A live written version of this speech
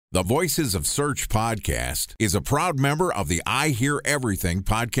The Voices of Search podcast is a proud member of the I Hear Everything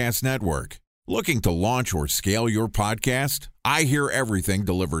podcast network. Looking to launch or scale your podcast? I Hear Everything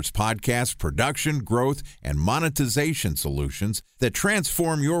delivers podcast production, growth, and monetization solutions that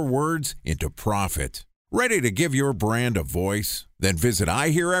transform your words into profit. Ready to give your brand a voice? Then visit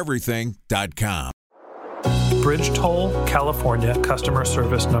iheareverything.com. Bridge Toll, California, customer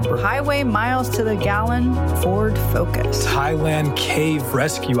service number. Highway miles to the gallon, Ford Focus. Thailand cave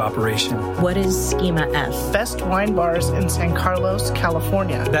rescue operation. What is Schema F? Best wine bars in San Carlos,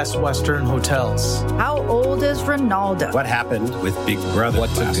 California. Best Western hotels. How old is Ronaldo? What happened with Big Brother?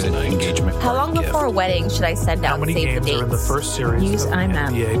 What's a good engagement? How long before a wedding should I send out How many save the games dates? are in the first series? Use of IMAP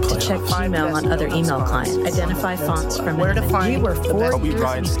NBA to check playoffs? email on other email clients. Identify fonts from Where to an image. find We were the 4 best years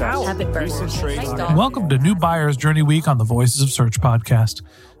Bryant in stats. power. Have it burned. Welcome to New Buyer's Journey Week on the Voices of Search podcast.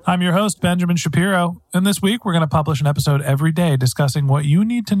 I'm your host, Benjamin Shapiro, and this week we're going to publish an episode every day discussing what you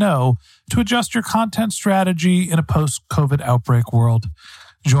need to know to adjust your content strategy in a post-COVID outbreak world.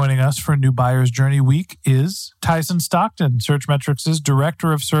 Joining us for New Buyer's Journey Week is Tyson Stockton, Searchmetrics'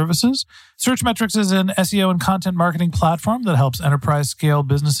 Director of Services. Searchmetrics is an SEO and content marketing platform that helps enterprise-scale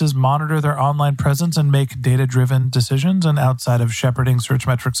businesses monitor their online presence and make data-driven decisions. And outside of shepherding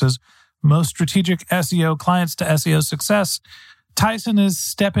Searchmetrics' most strategic SEO clients to SEO success, Tyson is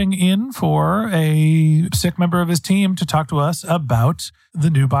stepping in for a sick member of his team to talk to us about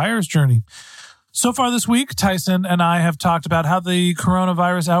the New Buyer's Journey. So far this week, Tyson and I have talked about how the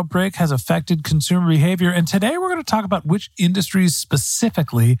coronavirus outbreak has affected consumer behavior. And today we're going to talk about which industries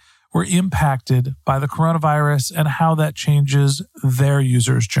specifically were impacted by the coronavirus and how that changes their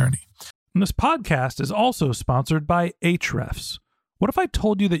users' journey. And this podcast is also sponsored by Ahrefs. What if I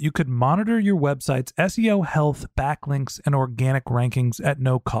told you that you could monitor your website's SEO health, backlinks, and organic rankings at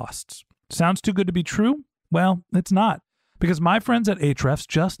no costs? Sounds too good to be true? Well, it's not, because my friends at Ahrefs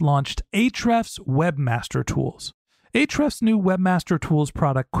just launched Ahrefs Webmaster Tools. Ahrefs' new Webmaster Tools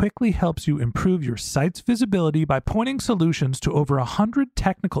product quickly helps you improve your site's visibility by pointing solutions to over 100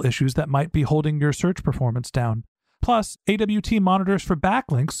 technical issues that might be holding your search performance down. Plus, AWT monitors for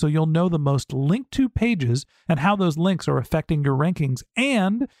backlinks so you'll know the most linked to pages and how those links are affecting your rankings.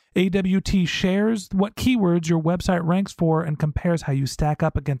 And AWT shares what keywords your website ranks for and compares how you stack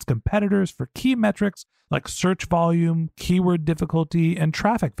up against competitors for key metrics like search volume, keyword difficulty, and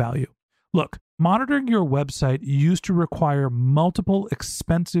traffic value. Look, monitoring your website used to require multiple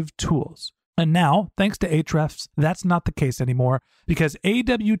expensive tools. And now, thanks to Ahrefs, that's not the case anymore, because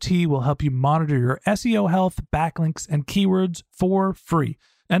AWT will help you monitor your SEO health, backlinks, and keywords for free.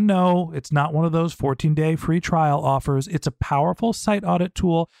 And no, it's not one of those 14-day free trial offers. It's a powerful site audit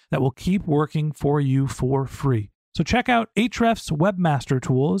tool that will keep working for you for free. So check out Ahrefs Webmaster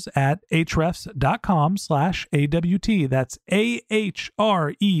Tools at ahrefs.com/AWT. That's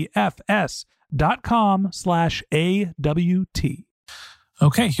ahrefs.com/AWT.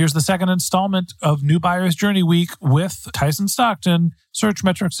 Okay, here's the second installment of New Buyer's Journey Week with Tyson Stockton,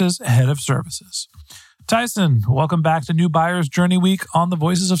 Searchmetrics' Head of Services. Tyson, welcome back to New Buyer's Journey Week on the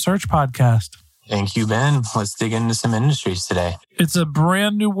Voices of Search podcast. Thank you, Ben. Let's dig into some industries today. It's a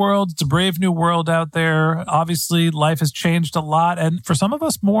brand new world. It's a brave new world out there. Obviously, life has changed a lot, and for some of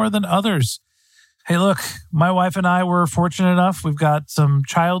us more than others. Hey, look, my wife and I were fortunate enough. We've got some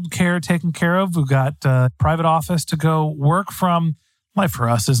child care taken care of. We've got a private office to go work from. Life for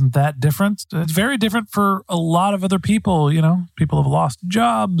us isn't that different. It's very different for a lot of other people. You know, people have lost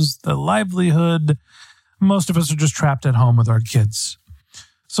jobs, the livelihood. Most of us are just trapped at home with our kids.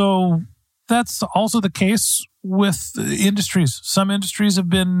 So that's also the case with industries. Some industries have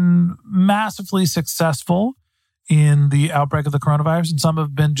been massively successful in the outbreak of the coronavirus, and some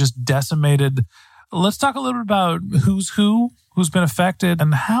have been just decimated. Let's talk a little bit about who's been affected,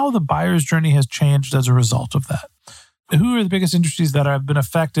 and how the buyer's journey has changed as a result of that. Who are the biggest industries that have been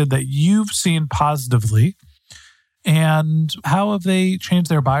affected that you've seen positively, and how have they changed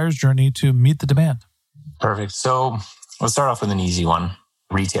their buyer's journey to meet the demand? Perfect. So let's start off with an easy one,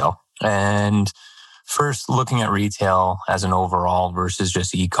 retail. And first, looking at retail as an overall versus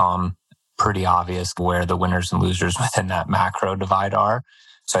just e-com, pretty obvious where the winners and losers within that macro divide are.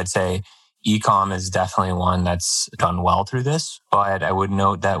 So I'd say e-com is definitely one that's done well through this, but I would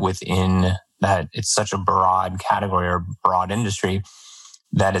note that within that it's such a broad category or broad industry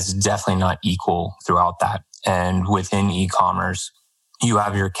that is definitely not equal throughout that. And within e-commerce, you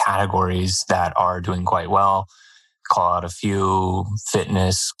have your categories that are doing quite well. Call out a few: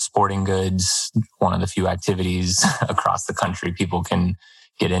 fitness, sporting goods, one of the few activities across the country people can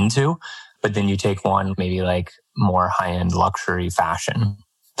get into. But then you take one maybe like more high-end luxury fashion.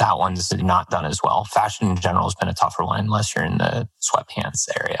 that one's not done as well. Fashion in general has been a tougher one unless you're in the sweatpants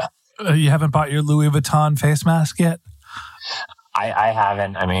area. You haven't bought your Louis Vuitton face mask yet? I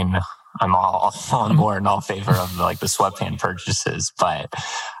haven't. I mean, I'm all on board and all favor of like the sweatpant purchases, but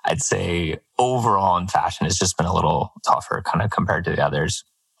I'd say overall in fashion, it's just been a little tougher kind of compared to the others.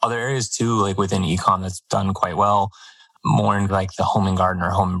 Other areas too, like within e-com that's done quite well, more in like the home and garden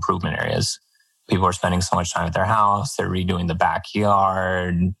or home improvement areas. People are spending so much time at their house. They're redoing the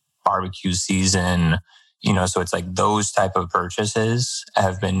backyard, barbecue season, so it's like those type of purchases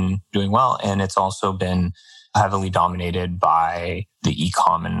have been doing well. And it's also been heavily dominated by the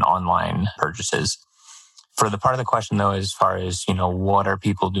e-com and online purchases. For the part of the question though, as far as, what are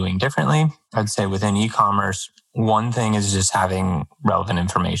people doing differently? I'd say within e-commerce, one thing is just having relevant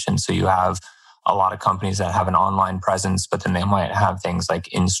information. So you have a lot of companies that have an online presence, but then they might have things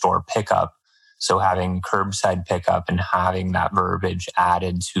like in-store pickup. So having curbside pickup and having that verbiage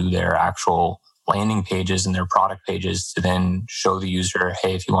added to their actual landing pages and their product pages to then show the user,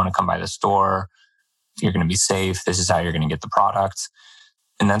 hey, if you want to come by the store, you're going to be safe. This is how you're going to get the product.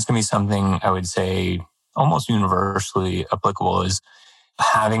 And that's going to be something I would say almost universally applicable is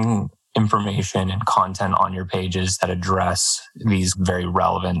having information and content on your pages that address these very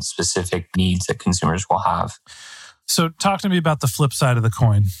relevant, specific needs that consumers will have. So talk to me about the flip side of the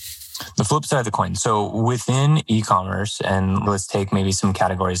coin. The flip side of the coin. So within e-commerce, and let's take maybe some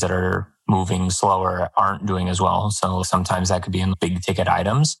categories that are moving slower, aren't doing as well. So sometimes that could be in big ticket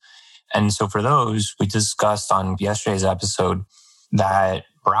items. And so for those, we discussed on yesterday's episode that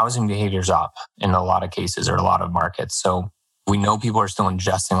browsing behavior is up in a lot of cases or a lot of markets. So we know people are still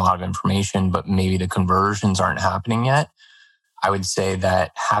ingesting a lot of information, but maybe the conversions aren't happening yet. I would say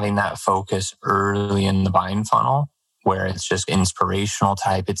that having that focus early in the buying funnel, where it's just inspirational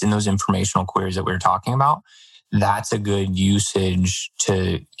type, it's in those informational queries that we were talking about. That's a good usage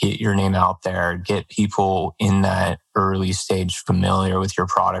to get your name out there, get people in that early stage familiar with your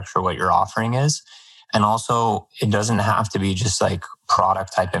product or what your offering is. And also, it doesn't have to be just like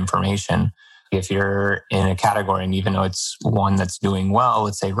product type information. If you're in a category, and even though it's one that's doing well,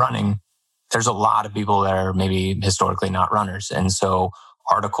 let's say running, there's a lot of people that are maybe historically not runners. And so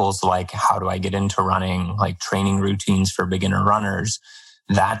articles like how do I get into running, like training routines for beginner runners,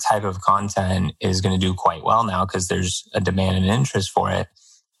 that type of content is going to do quite well now because there's a demand and interest for it.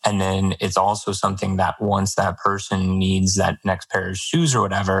 And then it's also something that once that person needs that next pair of shoes or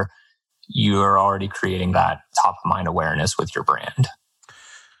whatever, you're already creating that top of mind awareness with your brand.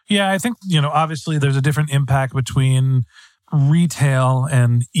 Yeah, I think, obviously there's a different impact between retail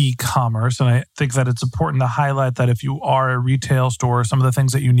and e-commerce. And I think that it's important to highlight that if you are a retail store, some of the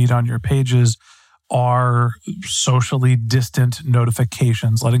things that you need on your pages are socially distant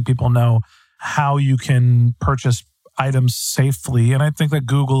notifications, letting people know how you can purchase items safely. And I think that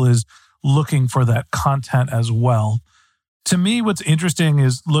Google is looking for that content as well. To me, what's interesting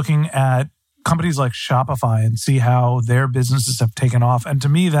is looking at companies like Shopify and see how their businesses have taken off. And to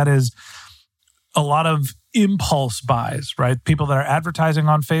me, that is a lot of impulse buys, right? People that are advertising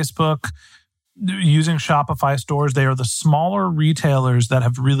on Facebook, using Shopify stores, they are the smaller retailers that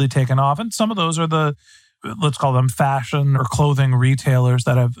have really taken off. And some of those are the, let's call them fashion or clothing retailers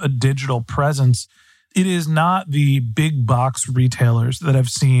that have a digital presence. It is not the big box retailers that have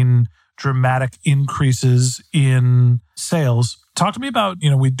seen dramatic increases in sales. Talk to me about,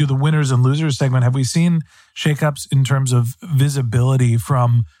 we do the winners and losers segment. Have we seen shakeups in terms of visibility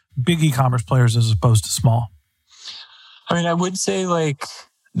from big e-commerce players as opposed to small? I mean, I would say like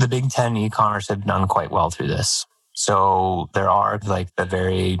the Big 10 e-commerce have done quite well through this. So there are like the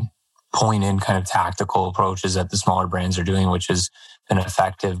very pointed kind of tactical approaches that the smaller brands are doing, which has been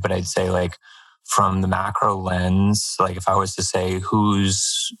effective. But I'd say like from the macro lens, like if I was to say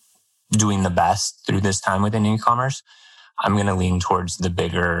who's doing the best through this time within e-commerce, I'm going to lean towards the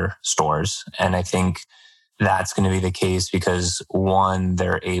bigger stores. And I think that's going to be the case because one,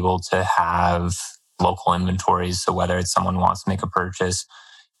 they're able to have local inventories. So whether it's someone wants to make a purchase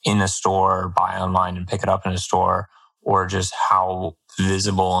in a store, buy online and pick it up in a store, or just how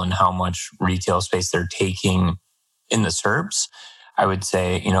visible and how much retail space they're taking in the SERPs, I would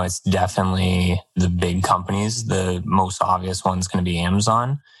say, it's definitely the big companies. The most obvious one's going to be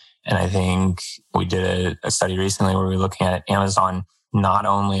Amazon. And I think we did a study recently where we were looking at Amazon. Not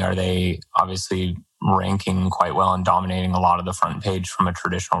only are they obviously ranking quite well and dominating a lot of the front page from a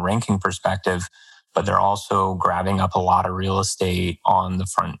traditional ranking perspective, but they're also grabbing up a lot of real estate on the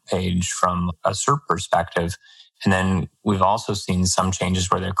front page from a SERP perspective. And then we've also seen some changes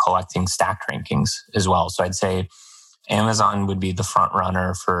where they're collecting stacked rankings as well. So I'd say Amazon would be the front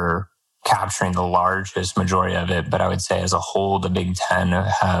runner for capturing the largest majority of it. But I would say as a whole, the Big 10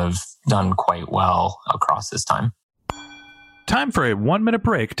 have done quite well across this time. Time for a 1-minute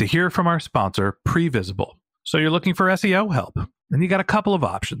break to hear from our sponsor, Previsible. So you're looking for SEO help, and you got a couple of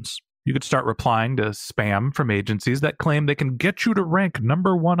options. You could start replying to spam from agencies that claim they can get you to rank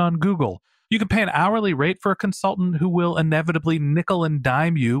 #1 on Google. You can pay an hourly rate for a consultant who will inevitably nickel and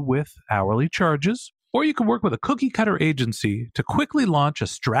dime you with hourly charges. Or you can work with a cookie-cutter agency to quickly launch a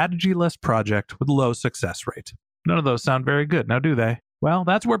strategy-less project with low success rate. None of those sound very good, now do they? Well,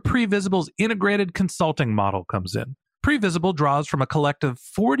 that's where Previsible's integrated consulting model comes in. Previsible draws from a collective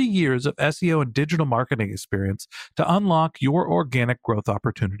 40 years of SEO and digital marketing experience to unlock your organic growth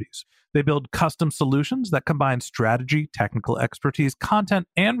opportunities. They build custom solutions that combine strategy, technical expertise, content,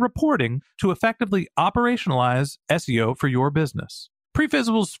 and reporting to effectively operationalize SEO for your business.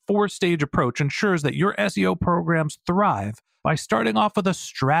 Previsible's 4-stage approach ensures that your SEO programs thrive by starting off with a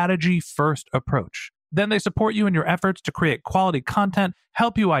strategy-first approach. Then they support you in your efforts to create quality content,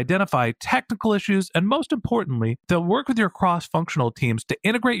 help you identify technical issues, and most importantly, they'll work with your cross-functional teams to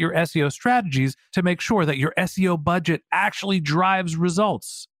integrate your SEO strategies to make sure that your SEO budget actually drives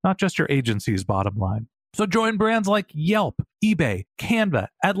results, not just your agency's bottom line. So join brands like Yelp, eBay, Canva,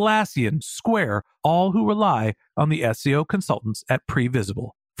 Atlassian, Square, all who rely on the SEO consultants at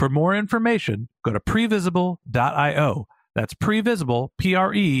Previsible. For more information, go to previsible.io. That's Previsible,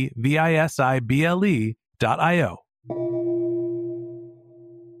 Previsible.io.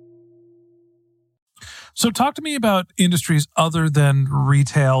 So talk to me about industries other than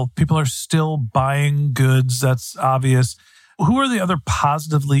retail. People are still buying goods. That's obvious. Who are the other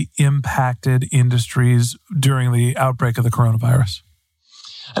positively impacted industries during the outbreak of the coronavirus?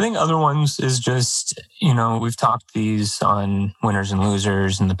 I think other ones is just, we've talked these on winners and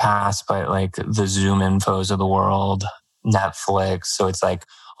losers in the past, but like the ZoomInfos of the world, Netflix. So it's like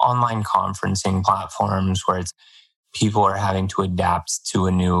online conferencing platforms where it's people are having to adapt to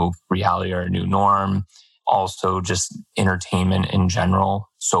a new reality or a new norm. Also just entertainment in general.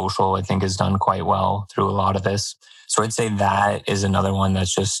 Social, I think, has done quite well through a lot of this. So I'd say that is another one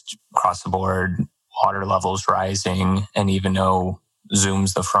that's just across the board, water levels rising. And even though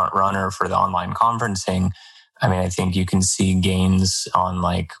Zoom's the front runner for the online conferencing, I think you can see gains on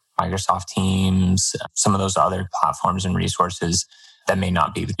like Microsoft Teams, some of those other platforms and resources that may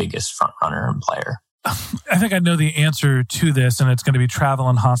not be the biggest front runner and player. I think I know the answer to this, and it's going to be travel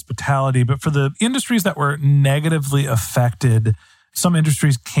and hospitality. But for the industries that were negatively affected, some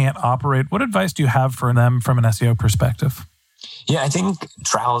industries can't operate. What advice do you have for them from an SEO perspective? Yeah, I think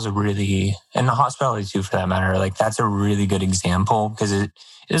travel is and the hospitality too, for that matter, like that's a really good example because it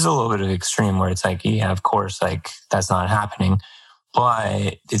is a little bit of extreme where it's like, yeah, of course, like that's not happening.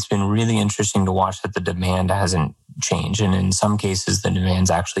 But it's been really interesting to watch that the demand hasn't changed. And in some cases, the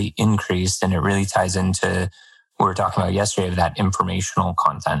demand's actually increased. And it really ties into what we were talking about yesterday of that informational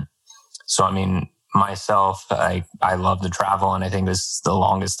content. So, myself, I love the travel. And I think this is the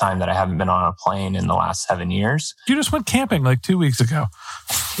longest time that I haven't been on a plane in the last 7 years. You just went camping like 2 weeks ago.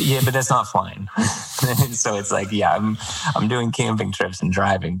 Yeah, but that's not flying. So it's like, yeah, I'm doing camping trips and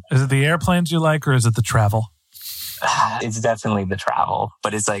driving. Is it the airplanes you like or is it the travel? It's definitely the travel,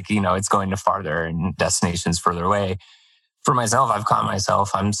 but it's like, it's going to farther and destinations further away. For myself, I've caught myself,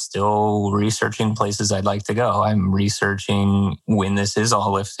 I'm still researching places I'd like to go. I'm researching when this is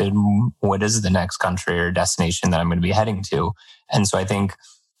all lifted, what is the next country or destination that I'm going to be heading to? And so I think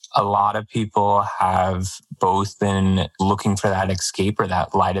a lot of people have both been looking for that escape or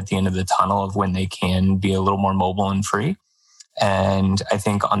that light at the end of the tunnel of when they can be a little more mobile and free. And I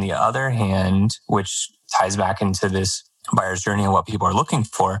think on the other hand, which ties back into this buyer's journey and what people are looking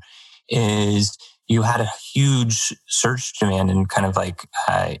for, is you had a huge search demand and kind of like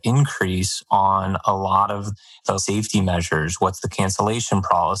increase on a lot of the safety measures. What's the cancellation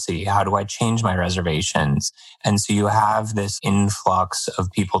policy? How do I change my reservations? And so you have this influx of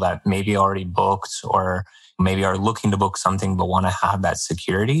people that maybe already booked or maybe are looking to book something but want to have that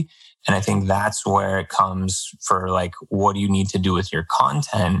security. And I think that's where it comes for like, what do you need to do with your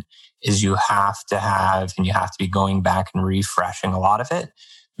content is you have to be going back and refreshing a lot of it.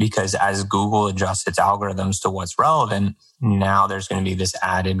 Because as Google adjusts its algorithms to what's relevant, now there's going to be this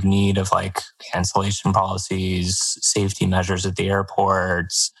added need of like cancellation policies, safety measures at the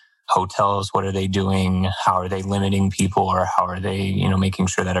airports, hotels. What are they doing? How are they limiting people or how are they, making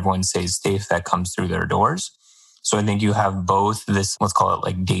sure that everyone stays safe that comes through their doors? So I think you have both this, let's call it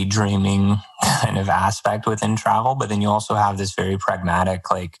like daydreaming kind of aspect within travel, but then you also have this very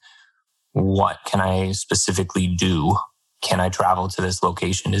pragmatic, like, what can I specifically do? Can I travel to this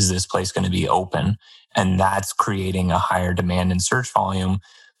location? Is this place going to be open? And that's creating a higher demand in search volume.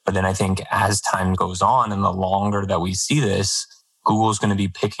 But then I think as time goes on and the longer that we see this, Google's going to be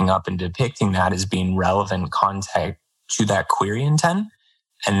picking up and depicting that as being relevant content to that query intent.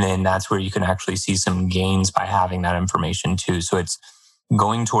 And then that's where you can actually see some gains by having that information too. So it's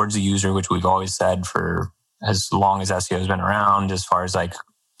going towards the user, which we've always said for as long as SEO has been around, as far as like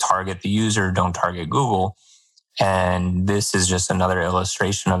target the user, don't target Google. And this is just another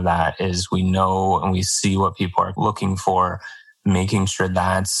illustration of that, is we know and we see what people are looking for, making sure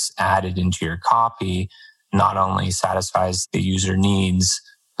that's added into your copy not only satisfies the user needs,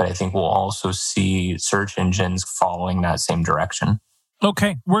 but I think we'll also see search engines following that same direction.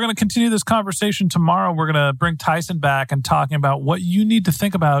 Okay, we're going to continue this conversation tomorrow. We're going to bring Tyson back and talking about what you need to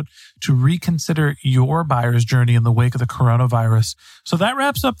think about to reconsider your buyer's journey in the wake of the coronavirus. So that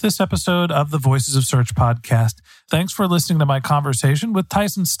wraps up this episode of the Voices of Search podcast. Thanks for listening to my conversation with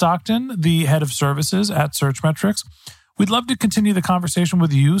Tyson Stockton, the head of services at Searchmetrics. We'd love to continue the conversation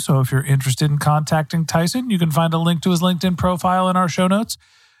with you. So if you're interested in contacting Tyson, you can find a link to his LinkedIn profile in our show notes.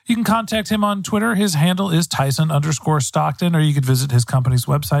 You can contact him on Twitter. His handle is Tyson_Stockton, or you could visit his company's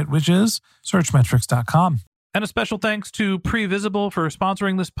website, which is searchmetrics.com. And a special thanks to Previsible for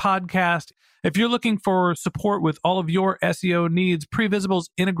sponsoring this podcast. If you're looking for support with all of your SEO needs,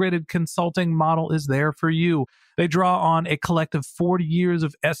 Previsible's integrated consulting model is there for you. They draw on a collective 40 years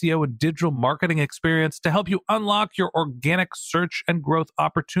of SEO and digital marketing experience to help you unlock your organic search and growth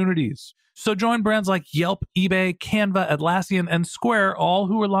opportunities. So join brands like Yelp, eBay, Canva, Atlassian, and Square, all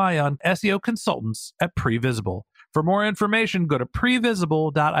who rely on SEO consultants at Previsible. For more information, go to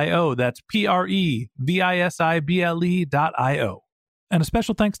previsible.io. That's previsible.io. And a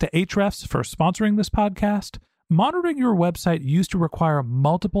special thanks to Ahrefs for sponsoring this podcast. Monitoring your website used to require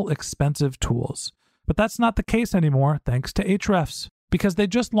multiple expensive tools, but that's not the case anymore thanks to Ahrefs, because they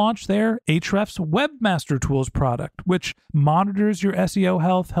just launched their Ahrefs Webmaster Tools product, which monitors your SEO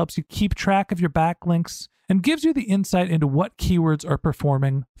health, helps you keep track of your backlinks, and gives you the insight into what keywords are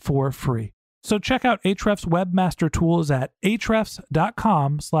performing for free. So check out Ahrefs Webmaster Tools at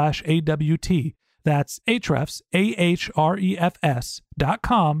ahrefs.com/AWT. That's Ahrefs,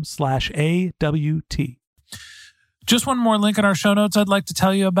 ahrefs.com/AWT. Just one more link in our show notes I'd like to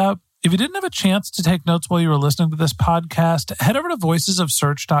tell you about. If you didn't have a chance to take notes while you were listening to this podcast, head over to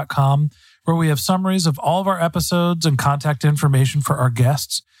voicesofsearch.com, where we have summaries of all of our episodes and contact information for our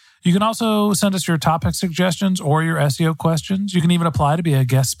guests. You can also send us your topic suggestions or your SEO questions. You can even apply to be a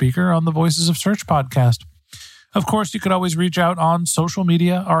guest speaker on the Voices of Search podcast. Of course, you could always reach out on social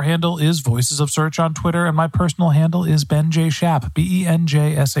media. Our handle is Voices of Search on Twitter, and my personal handle is Ben J. Shap,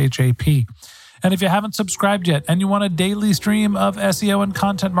 BenJShap. And if you haven't subscribed yet and you want a daily stream of SEO and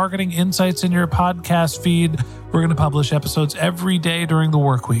content marketing insights in your podcast feed, we're going to publish episodes every day during the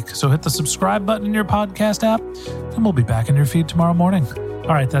work week. So hit the subscribe button in your podcast app, and we'll be back in your feed tomorrow morning.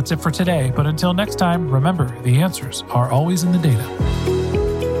 All right, that's it for today. But until next time, remember, the answers are always in the data.